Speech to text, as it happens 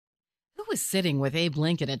was sitting with Abe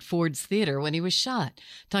Lincoln at Ford's Theater when he was shot.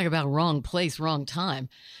 Talk about wrong place, wrong time.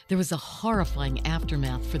 There was a horrifying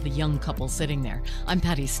aftermath for the young couple sitting there. I'm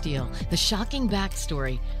Patty Steele. The shocking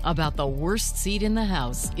backstory about the worst seat in the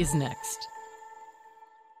House is next.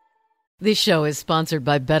 This show is sponsored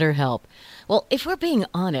by BetterHelp. Well, if we're being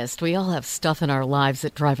honest, we all have stuff in our lives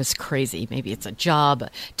that drive us crazy. Maybe it's a job,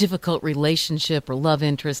 a difficult relationship, or love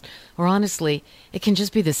interest, or honestly, it can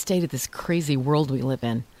just be the state of this crazy world we live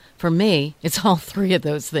in. For me, it's all three of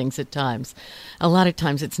those things at times. A lot of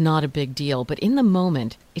times it's not a big deal, but in the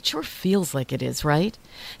moment, it sure feels like it is, right?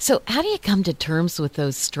 So how do you come to terms with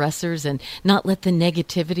those stressors and not let the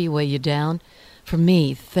negativity weigh you down? For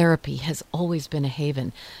me, therapy has always been a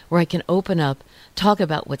haven where I can open up, talk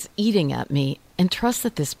about what's eating at me, and trust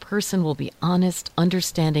that this person will be honest,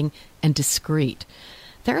 understanding, and discreet.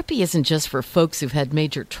 Therapy isn't just for folks who've had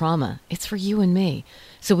major trauma. It's for you and me,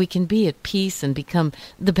 so we can be at peace and become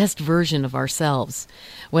the best version of ourselves.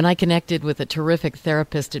 When I connected with a terrific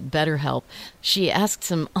therapist at BetterHelp, she asked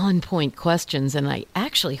some on-point questions, and I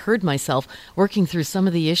actually heard myself working through some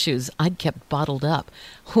of the issues I'd kept bottled up.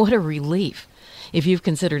 What a relief. If you've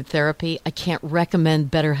considered therapy, I can't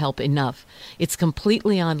recommend BetterHelp enough. It's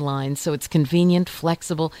completely online, so it's convenient,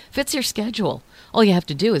 flexible, fits your schedule. All you have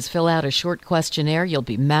to do is fill out a short questionnaire. You'll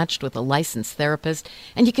be matched with a licensed therapist,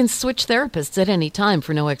 and you can switch therapists at any time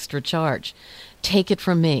for no extra charge. Take it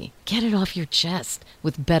from me. Get it off your chest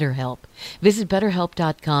with BetterHelp. Visit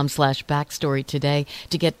BetterHelp.com/backstory today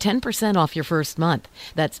to get 10% off your first month.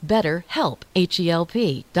 That's BetterHelp,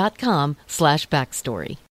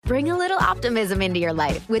 HELP.com/backstory. Bring a little optimism into your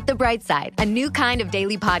life with The Bright Side, a new kind of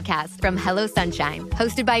daily podcast from Hello Sunshine,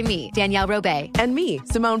 hosted by me, Danielle Robay. And me,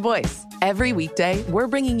 Simone Boyce. Every weekday, we're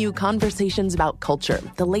bringing you conversations about culture,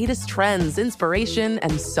 the latest trends, inspiration,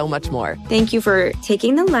 and so much more. Thank you for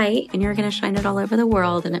taking the light, and you're going to shine it all over the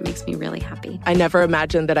world, and it makes me really happy. I never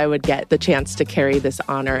imagined that I would get the chance to carry this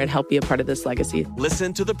honor and help be a part of this legacy.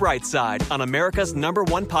 Listen to The Bright Side on America's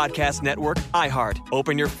 #1 podcast network, iHeart.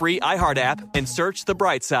 Open your free iHeart app and search The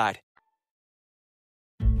Bright Side.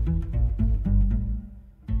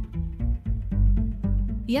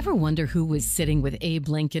 You ever wonder who was sitting with Abe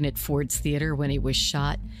Lincoln at Ford's Theater when he was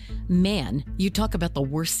shot? Man, you talk about the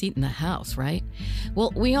worst seat in the House, right?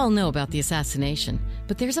 Well, we all know about the assassination,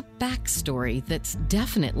 but there's a backstory that's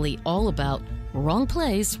definitely all about wrong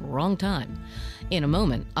place, wrong time. In a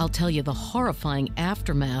moment, I'll tell you the horrifying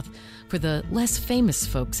aftermath for the less famous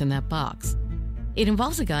folks in that box. It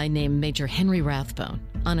involves a guy named Major Henry Rathbone.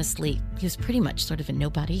 Honestly, he was pretty much sort of a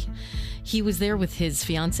nobody. He was there with his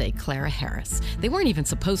fiancée, Clara Harris. They weren't even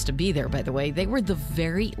supposed to be there, by the way. They were the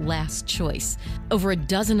very last choice. Over a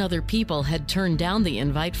dozen other people had turned down the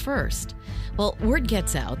invite first. Well, word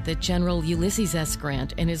gets out that General Ulysses S.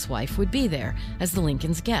 Grant and his wife would be there as the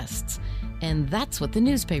Lincolns' guests. And that's what the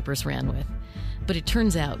newspapers ran with. But it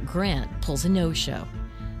turns out Grant pulls a no-show,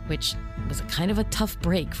 which was a kind of a tough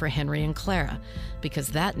break for Henry and Clara, because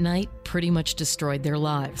that night pretty much destroyed their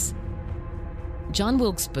lives. John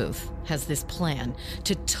Wilkes Booth has this plan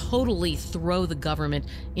to totally throw the government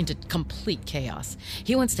into complete chaos.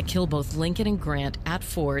 He wants to kill both Lincoln and Grant at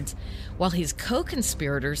Ford's, while his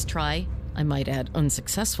co-conspirators try, I might add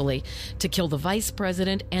unsuccessfully, to kill the vice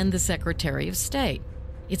president and the Secretary of State.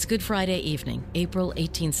 It's Good Friday evening, April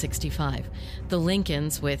 1865. The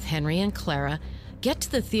Lincolns, with Henry and Clara, get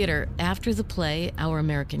to the theater after the play Our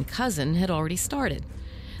American Cousin had already started.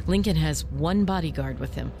 Lincoln has one bodyguard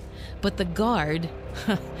with him, but the guard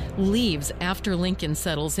leaves after Lincoln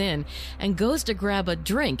settles in and goes to grab a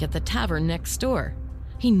drink at the tavern next door.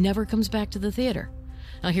 He never comes back to the theater.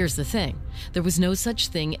 Now here's the thing. There was no such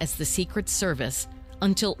thing as the Secret Service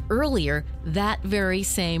until earlier that very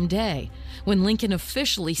same day, when Lincoln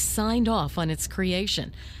officially signed off on its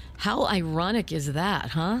creation. How ironic is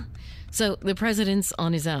that, huh? So the president's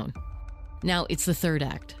on his own. Now it's the third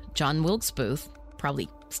act. John Wilkes Booth, probably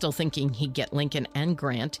still thinking he'd get Lincoln and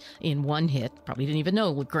Grant in one hit, probably didn't even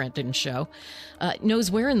know Grant didn't show,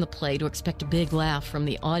 knows where in the play to expect a big laugh from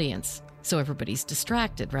the audience. So everybody's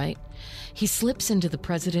distracted, right? He slips into the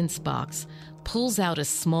president's box, pulls out a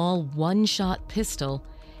small one-shot pistol,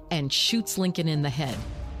 and shoots Lincoln in the head.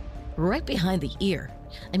 Right behind the ear.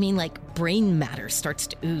 I mean, like brain matter starts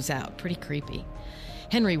to ooze out. Pretty creepy.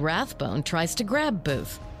 Henry Rathbone tries to grab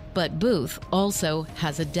Booth, but Booth also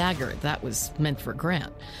has a dagger that was meant for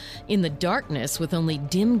Grant. In the darkness, with only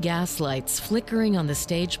dim gas lights flickering on the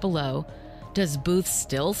stage below, does Booth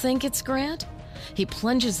still think it's Grant? He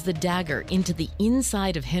plunges the dagger into the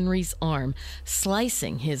inside of Henry's arm,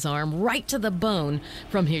 slicing his arm right to the bone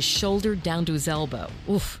from his shoulder down to his elbow.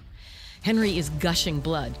 Oof. Henry is gushing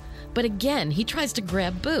blood, but again he tries to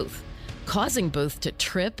grab Booth. causing Booth to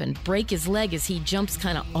trip and break his leg as he jumps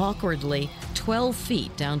kind of awkwardly 12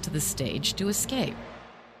 feet down to the stage to escape.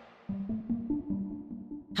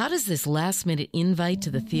 How does this last-minute invite to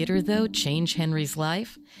the theater, though, change Henry's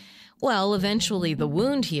life? Well, eventually the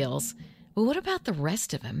wound heals, but what about the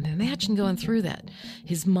rest of him? Imagine going through that.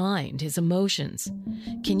 His mind, his emotions.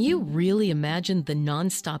 Can you really imagine the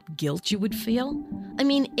nonstop guilt you would feel? I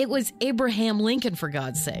mean, it was Abraham Lincoln, for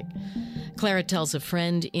God's sake. Clara tells a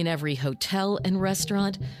friend, in every hotel and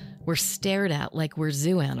restaurant, we're stared at like we're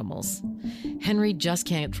zoo animals. Henry just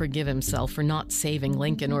can't forgive himself for not saving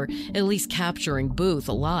Lincoln, or at least capturing Booth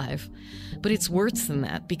alive. But it's worse than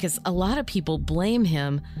that, because a lot of people blame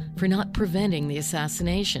him for not preventing the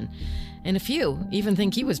assassination. And a few even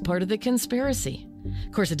think he was part of the conspiracy.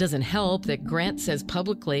 Of course, it doesn't help that Grant says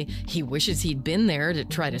publicly he wishes he'd been there to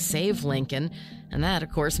try to save Lincoln, and that,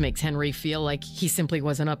 of course, makes Henry feel like he simply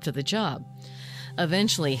wasn't up to the job.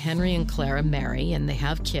 Eventually, Henry and Clara marry and they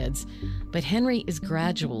have kids, but Henry is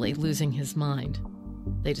gradually losing his mind.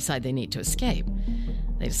 They decide they need to escape.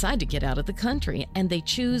 They decide to get out of the country, and they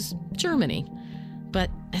choose Germany.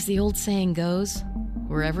 But as the old saying goes,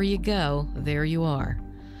 wherever you go, there you are.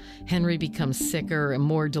 Henry becomes sicker and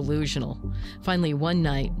more delusional. Finally, one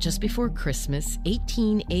night, just before Christmas,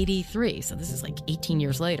 1883, so this is like 18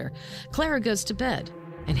 years later, Clara goes to bed,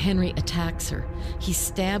 and Henry attacks her. He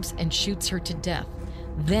stabs and shoots her to death.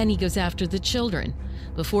 Then he goes after the children.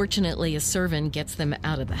 But fortunately, a servant gets them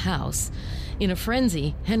out of the house. In a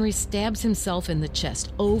frenzy, Henry stabs himself in the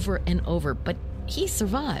chest over and over, but he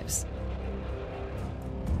survives.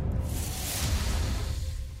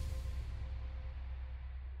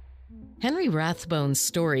 Henry Rathbone's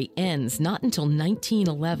story ends not until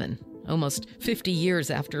 1911, almost 50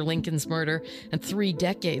 years after Lincoln's murder and 3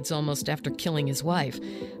 decades almost after killing his wife,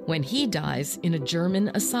 when he dies in a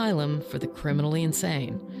German asylum for the criminally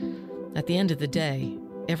insane. At the end of the day,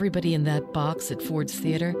 everybody in that box at Ford's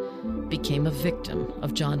Theater became a victim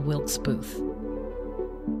of John Wilkes Booth.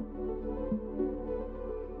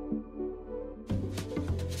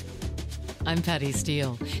 I'm Patty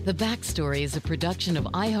Steele. The Backstory is a production of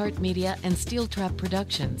iHeartMedia and Steel Trap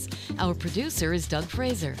Productions. Our producer is Doug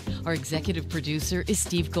Fraser. Our executive producer is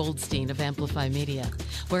Steve Goldstein of Amplify Media.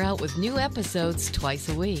 We're out with new episodes twice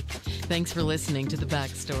a week. Thanks for listening to The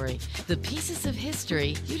Backstory, the pieces of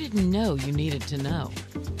history you didn't know you needed to know.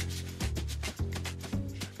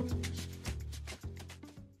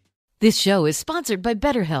 This show is sponsored by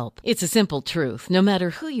BetterHelp. It's a simple truth. No matter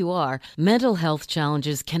who you are, mental health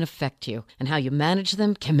challenges can affect you, and how you manage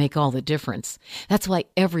them can make all the difference. That's why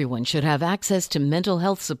everyone should have access to mental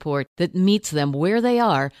health support that meets them where they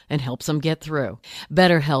are and helps them get through.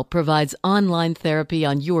 BetterHelp provides online therapy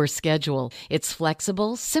on your schedule. It's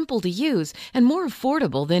flexible, simple to use, and more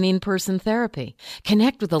affordable than in-person therapy.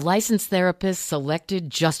 Connect with a licensed therapist selected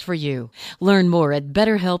just for you. Learn more at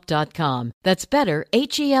BetterHelp.com. That's better,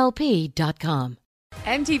 HELP.com.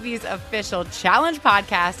 MTV's official Challenge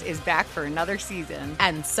podcast is back for another season.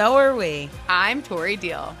 And so are we. I'm Tori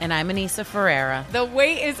Deal. And I'm Anissa Ferreira. The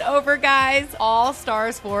wait is over, guys. All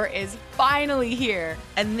Stars 4 is finally here.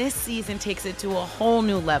 And this season takes it to a whole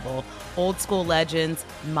new level. Old school legends,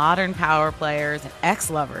 modern power players, and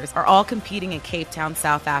ex-lovers are all competing in Cape Town,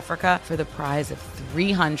 South Africa for the prize of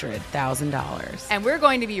 $300,000. And we're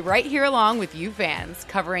going to be right here along with you fans,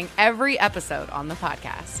 covering every episode on the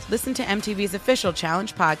podcast. Listen to MTV's official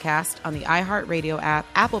Challenge podcast on the iHeartRadio app,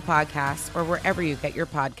 Apple Podcasts, or wherever you get your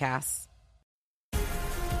podcasts.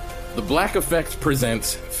 The Black Effect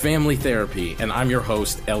presents Family Therapy, and I'm your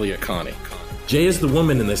host, Elliot Connie. Jay is the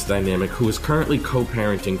woman in this dynamic who is currently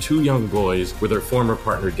co-parenting 2 young boys with her former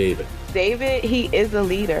partner, David. David, he is a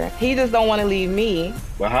leader. He just don't want to leave me.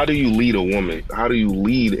 But how do you lead a woman? How do you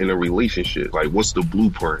lead in a relationship? Like, what's the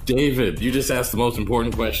blueprint? David, you just asked the most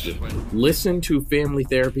important question. Listen to Family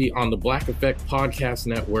Therapy on the Black Effect Podcast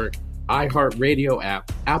Network, iHeartRadio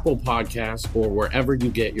app, Apple Podcasts, or wherever you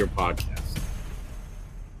get your podcasts.